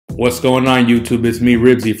What's going on YouTube? It's me,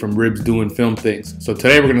 Ribsy from Ribs Doing Film Things. So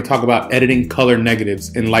today we're going to talk about editing color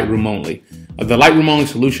negatives in Lightroom only. The Lightroom only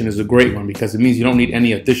solution is a great one because it means you don't need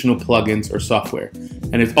any additional plugins or software.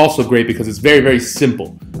 And it's also great because it's very, very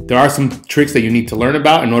simple. There are some tricks that you need to learn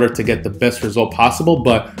about in order to get the best result possible,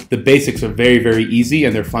 but the basics are very, very easy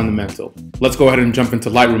and they're fundamental. Let's go ahead and jump into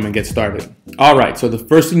Lightroom and get started. Alright, so the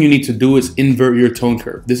first thing you need to do is invert your tone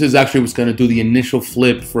curve. This is actually what's going to do the initial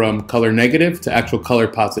flip from color negative to actual color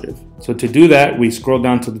positive. So to do that, we scroll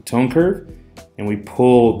down to the tone curve and we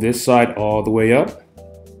pull this side all the way up.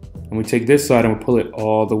 And we take this side and we pull it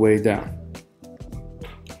all the way down.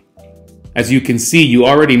 As you can see, you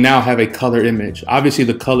already now have a color image. Obviously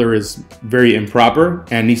the color is very improper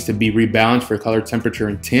and needs to be rebalanced for color temperature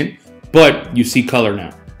and tint, but you see color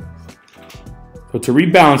now. So to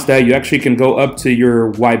rebalance that, you actually can go up to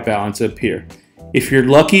your white balance up here. If you're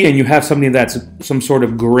lucky and you have something that's some sort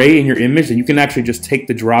of gray in your image, then you can actually just take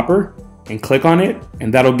the dropper and click on it,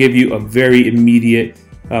 and that'll give you a very immediate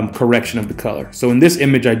correction of the color. So in this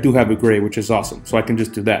image, I do have a gray, which is awesome. So I can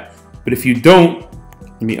just do that. But if you don't,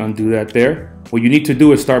 let me undo that there. What you need to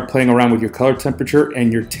do is start playing around with your color temperature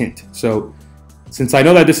and your tint. So since I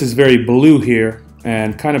know that this is very blue here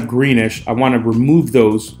and kind of greenish, I want to remove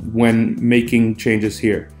those when making changes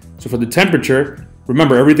here. So for the temperature,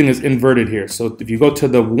 remember everything is inverted here. So if you go to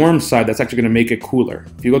the warm side, that's actually going to make it cooler.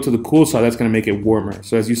 If you go to the cool side, that's going to make it warmer.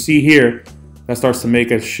 So as you see here, that starts to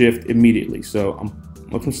make a shift immediately. So I'm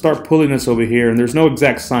going to start pulling this over here, and there's no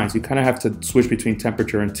exact signs. You kind of have to switch between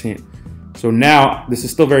temperature and tint. So now this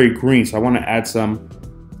is still very green, so I want to add some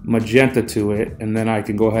magenta to it, and then I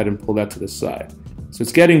can go ahead and pull that to the side. So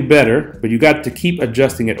it's getting better, but you got to keep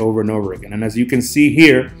adjusting it over and over again. And as you can see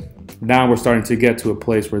here, now we're starting to get to a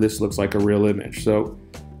place where this looks like a real image. So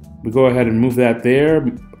we go ahead and move that there.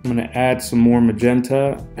 I'm going to add some more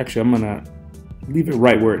magenta. Actually, I'm going to leave it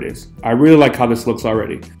right where it is. I really like how this looks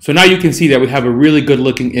already. So now you can see that we have a really good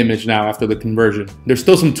looking image now after the conversion. There's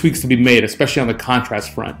still some tweaks to be made, especially on the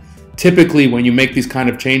contrast front. Typically, when you make these kind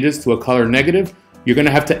of changes to a color negative, you're going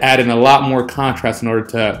to have to add in a lot more contrast in order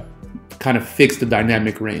to kind of fix the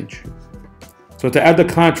dynamic range. So to add the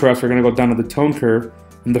contrast, we're going to go down to the tone curve.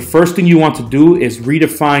 And the first thing you want to do is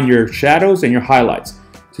redefine your shadows and your highlights.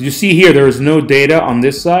 So you see here, there is no data on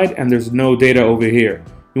this side and there's no data over here.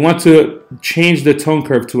 You want to change the tone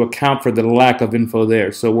curve to account for the lack of info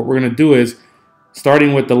there. So what we're going to do is,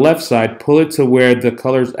 starting with the left side, pull it to where the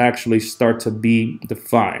colors actually start to be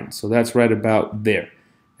defined. So that's right about there.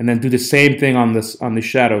 And then do the same thing on the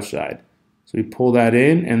shadow side. So we pull that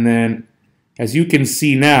in, and then as you can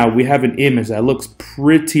see now, we have an image that looks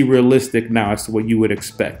pretty realistic now as to what you would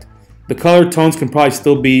expect. The color tones can probably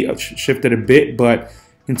still be shifted a bit, but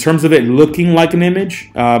in terms of it looking like an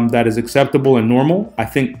image that is acceptable and normal, I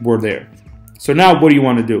think we're there. So now what do you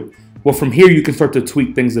want to do? Well, from here you can start to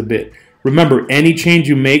tweak things a bit. Remember, any change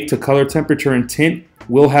you make to color temperature and tint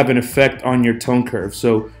will have an effect on your tone curve.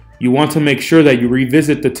 So you want to make sure that you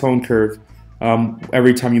revisit the tone curve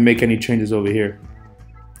every time you make any changes over here.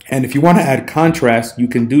 And if you want to add contrast, you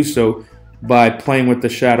can do so by playing with the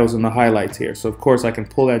shadows and the highlights here. So of course I can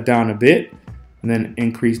pull that down a bit and then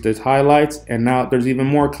increase those highlights. And now there's even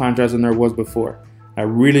more contrast than there was before. I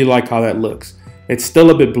really like how that looks. It's still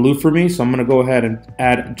a bit blue for me, so I'm going to go ahead and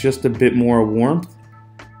add just a bit more warmth.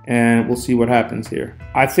 And we'll see what happens here.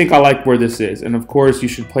 I think I like where this is. And of course, you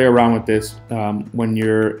should play around with this when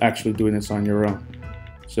you're actually doing this on your own.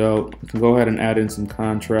 So you can go ahead and add in some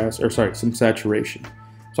contrast, or sorry, some saturation.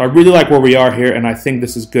 So I really like where we are here, and I think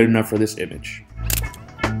this is good enough for this image.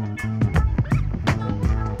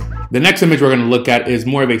 The next image we're going to look at is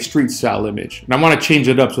more of a street style image. And I want to change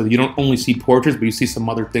it up so that you don't only see portraits, but you see some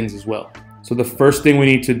other things as well. So the first thing we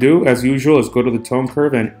need to do, as usual, is go to the tone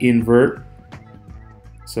curve and invert.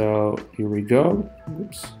 So here we go.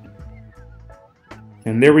 Oops.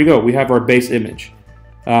 And there we go. We have our base image.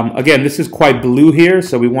 Again, this is quite blue here,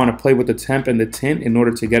 so we want to play with the temp and the tint in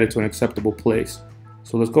order to get it to an acceptable place.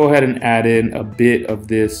 So let's go ahead and add in a bit of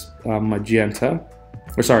this magenta,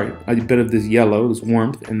 or sorry, a bit of this yellow, this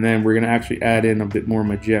warmth, and then we're going to actually add in a bit more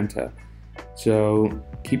magenta. So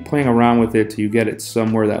keep playing around with it till you get it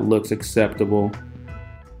somewhere that looks acceptable.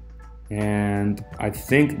 And I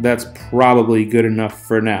think that's probably good enough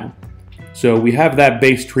for now. So we have that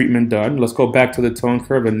base treatment done. Let's go back to the tone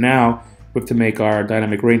curve, and now we have to make our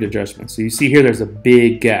dynamic range adjustment. So you see here there's a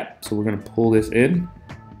big gap. So we're going to pull this in.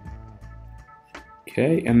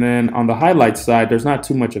 Okay, and then on the highlight side, there's not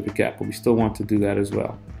too much of a gap, but we still want to do that as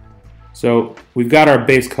well. So we've got our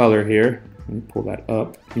base color here. Let me pull that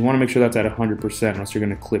up. You want to make sure that's at 100%, else you're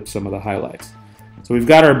going to clip some of the highlights. So we've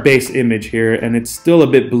got our base image here, and it's still a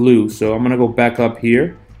bit blue. So I'm going to go back up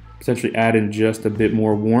here potentially add in just a bit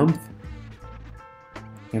more warmth.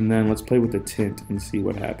 And then let's play with the tint and see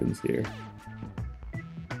what happens here.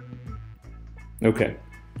 Okay,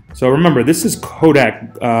 so remember, this is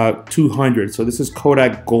Kodak 200, so this is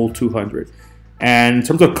Kodak Gold 200. And in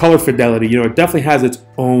terms of color fidelity, you know, it definitely has its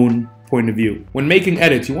own point of view. When making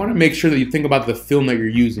edits, you want to make sure that you think about the film that you're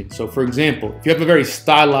using. So for example, if you have a very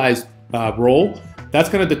stylized roll, that's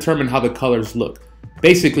going to determine how the colors look.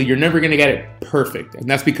 Basically, you're never going to get it perfect, and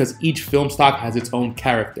that's because each film stock has its own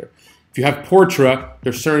character. If you have Portrait,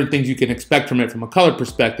 there's certain things you can expect from it from a color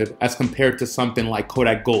perspective as compared to something like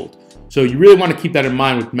Kodak Gold. So you really want to keep that in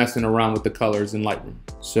mind with messing around with the colors in Lightroom.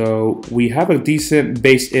 So we have a decent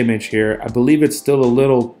base image here. I believe it's still a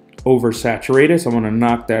little oversaturated, so I'm going to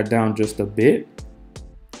knock that down just a bit.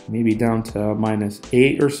 Maybe down to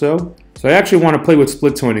 -8 or so. So I actually want to play with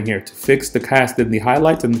split toning here to fix the cast in the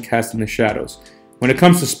highlights and the cast in the shadows. When it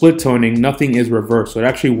comes to split toning, nothing is reversed, so it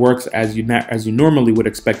actually works as you normally would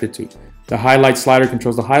expect it to. The highlight slider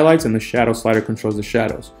controls the highlights and the shadow slider controls the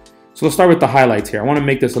shadows. So let's start with the highlights here. I want to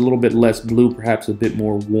make this a little bit less blue, perhaps a bit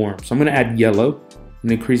more warm. So I'm going to add yellow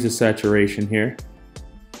and increase the saturation here.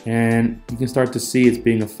 And you can start to see it's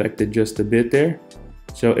being affected just a bit there.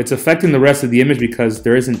 So it's affecting the rest of the image because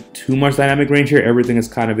there isn't too much dynamic range here. Everything is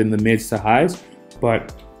kind of in the mids to highs,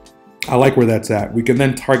 but I like where that's at. We can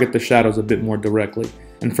then target the shadows a bit more directly.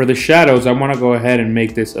 And for the shadows, I want to go ahead and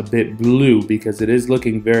make this a bit blue because it is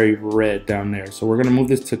looking very red down there. So we're going to move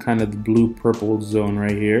this to kind of the blue-purple zone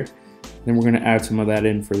right here. Then we're going to add some of that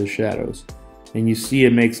in for the shadows. And you see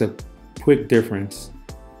it makes a quick difference.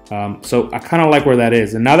 So I kind of like where that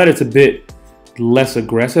is. And now that it's a bit less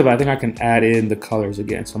aggressive, I think I can add in the colors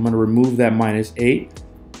again. So I'm going to remove that -8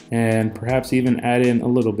 and perhaps even add in a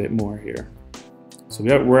little bit more here. So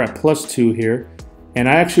we're at +2 here. And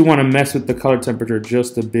I actually want to mess with the color temperature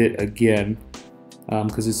just a bit again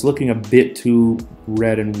because it's looking a bit too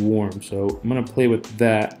red and warm. So I'm going to play with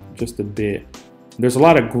that just a bit. There's a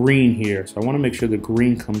lot of green here, so I want to make sure the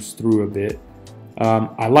green comes through a bit.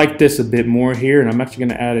 I like this a bit more here, and I'm actually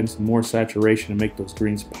going to add in some more saturation to make those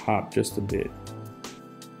greens pop just a bit.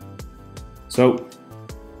 So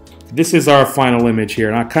this is our final image here,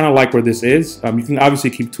 and I kind of like where this is. You can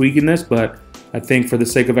obviously keep tweaking this, but I think for the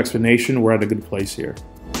sake of explanation, we're at a good place here.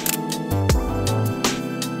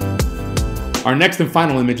 Our next and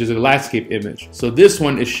final image is a landscape image. So this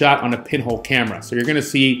one is shot on a pinhole camera. So you're gonna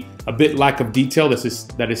see a bit lack of detail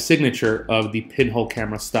that is signature of the pinhole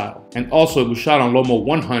camera style. And also it was shot on Lomo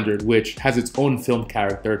 100, which has its own film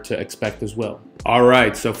character to expect as well. All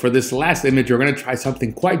right, so for this last image, we're gonna try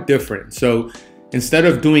something quite different. So instead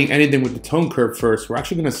of doing anything with the tone curve first, we're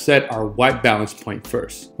actually gonna set our white balance point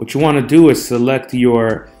first. What you wanna do is select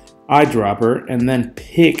your eyedropper and then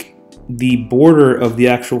pick the border of the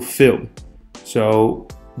actual film. So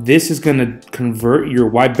this is going to convert your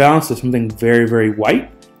white balance to something very, very white,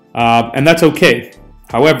 and that's okay.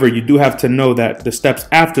 However, you do have to know that the steps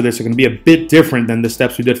after this are going to be a bit different than the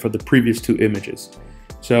steps we did for the previous 2 images.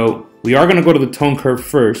 So we are going to go to the tone curve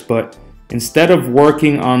first, but instead of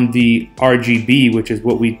working on the RGB, which is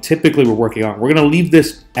what we typically were working on, we're going to leave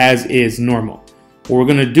this as is normal. What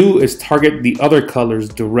we're going to do is target the other colors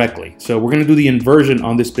directly. So we're going to do the inversion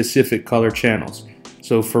on the specific color channels.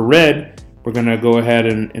 So for red, we're going to go ahead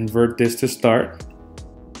and invert this to start.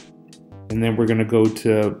 And then we're going to go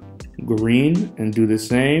to green and do the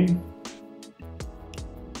same.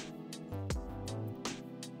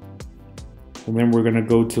 And then we're going to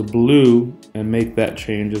go to blue and make that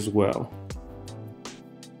change as well.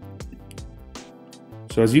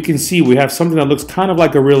 So as you can see, we have something that looks kind of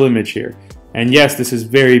like a real image here. And yes, this is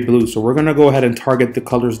very blue. So we're going to go ahead and target the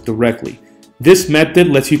colors directly. This method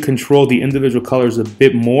lets you control the individual colors a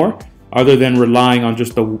bit more, other than relying on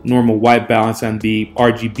just the normal white balance and the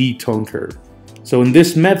RGB tone curve. So in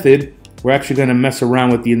this method, we're actually going to mess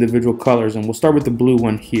around with the individual colors, and we'll start with the blue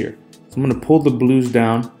one here. So I'm going to pull the blues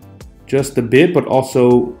down just a bit, but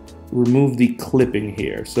also remove the clipping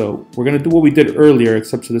here. So we're going to do what we did earlier,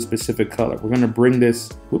 except to the specific color. We're going to bring this,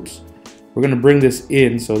 we're going to bring this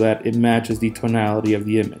in so that it matches the tonality of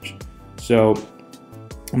the image. So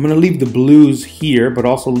I'm going to leave the blues here, but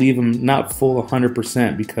also leave them not full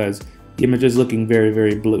 100% because the image is looking very,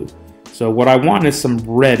 very blue. So what I want is some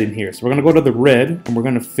red in here. So we're going to go to the red and we're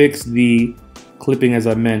going to fix the clipping as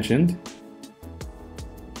I mentioned.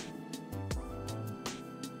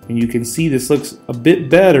 And you can see this looks a bit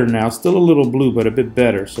better now, still a little blue, but a bit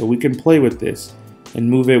better. So we can play with this and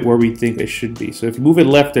move it where we think it should be. So if you move it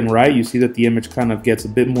left and right, you see that the image kind of gets a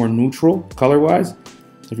bit more neutral color-wise.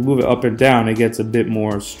 If you move it up and down, it gets a bit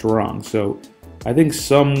more strong. So I think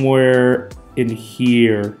somewhere in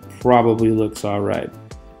here probably looks all right.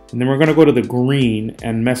 And then we're gonna go to the green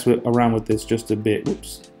and mess around with this just a bit.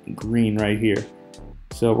 Oops, green right here.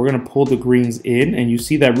 So we're gonna pull the greens in, and you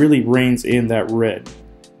see that really reins in that red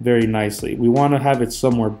very nicely. We wanna have it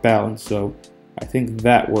somewhere balanced, so I think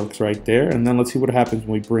that works right there. And then let's see what happens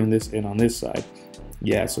when we bring this in on this side.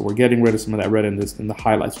 Yeah, so we're getting rid of some of that red in the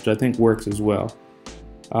highlights, which I think works as well.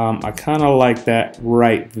 I kind of like that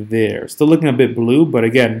right there. Still looking a bit blue, but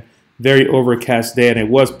again, very overcast day, and it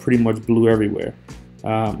was pretty much blue everywhere.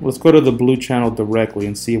 Let's go to the blue channel directly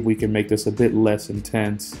and see if we can make this a bit less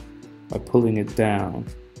intense by pulling it down.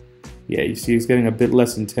 Yeah, you see it's getting a bit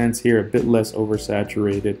less intense here, a bit less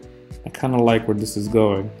oversaturated. I kind of like where this is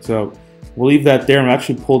going. So we'll leave that there and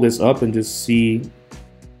actually pull this up and just see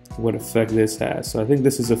what effect this has. So I think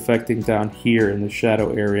this is affecting down here in the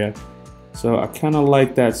shadow area. So I kind of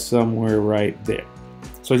like that somewhere right there.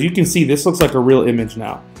 So as you can see, this looks like a real image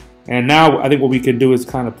now. And now I think what we can do is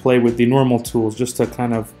kind of play with the normal tools just to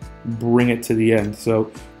kind of bring it to the end.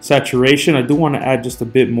 So saturation, I do want to add just a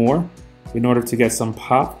bit more in order to get some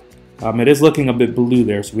pop. It is looking a bit blue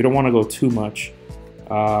there, so we don't want to go too much,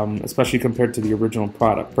 especially compared to the original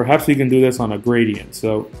product. Perhaps we can do this on a gradient.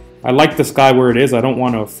 So I like the sky where it is. I don't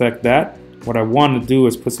want to affect that. What I want to do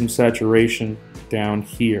is put some saturation down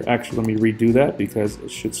here. Actually, let me redo that because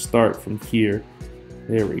it should start from here.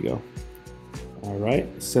 There we go. All right,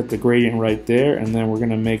 set the gradient right there, and then we're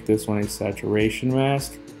gonna make this one a saturation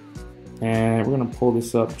mask. And we're gonna pull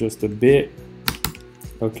this up just a bit.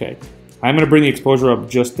 Okay, I'm gonna bring the exposure up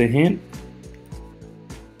just a hint.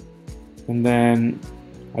 And then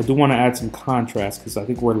I do wanna add some contrast because I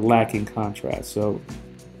think we're lacking contrast. So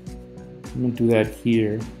I'm gonna do that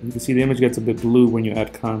here. You can see the image gets a bit blue when you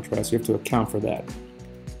add contrast. You have to account for that.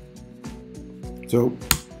 So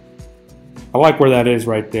I like where that is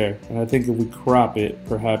right there. And I think if we crop it,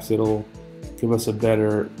 perhaps it'll give us a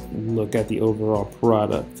better look at the overall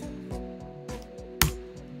product.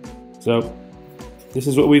 So this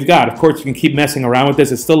is what we've got. Of course, you can keep messing around with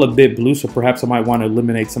this. It's still a bit blue, so perhaps I might want to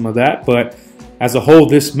eliminate some of that. But as a whole,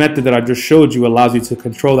 this method that I just showed you allows you to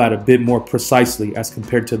control that a bit more precisely as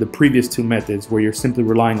compared to the previous two methods where you're simply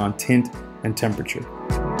relying on tint and temperature.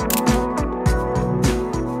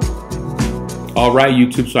 All right,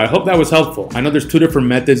 YouTube, so I hope that was helpful. I know there's two different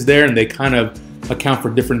methods there and they kind of account for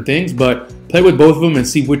different things, but play with both of them and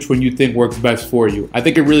see which one you think works best for you. I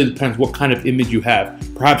think it really depends what kind of image you have.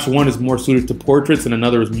 Perhaps one is more suited to portraits and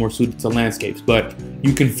another is more suited to landscapes, but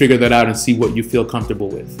you can figure that out and see what you feel comfortable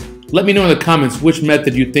with. Let me know in the comments which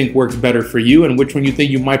method you think works better for you and which one you think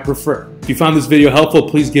you might prefer. If you found this video helpful,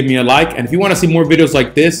 please give me a like. And if you want to see more videos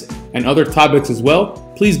like this and other topics as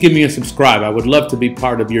well, please give me a subscribe. I would love to be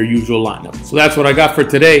part of your usual lineup. So that's what I got for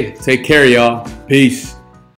today. Take care, y'all. Peace.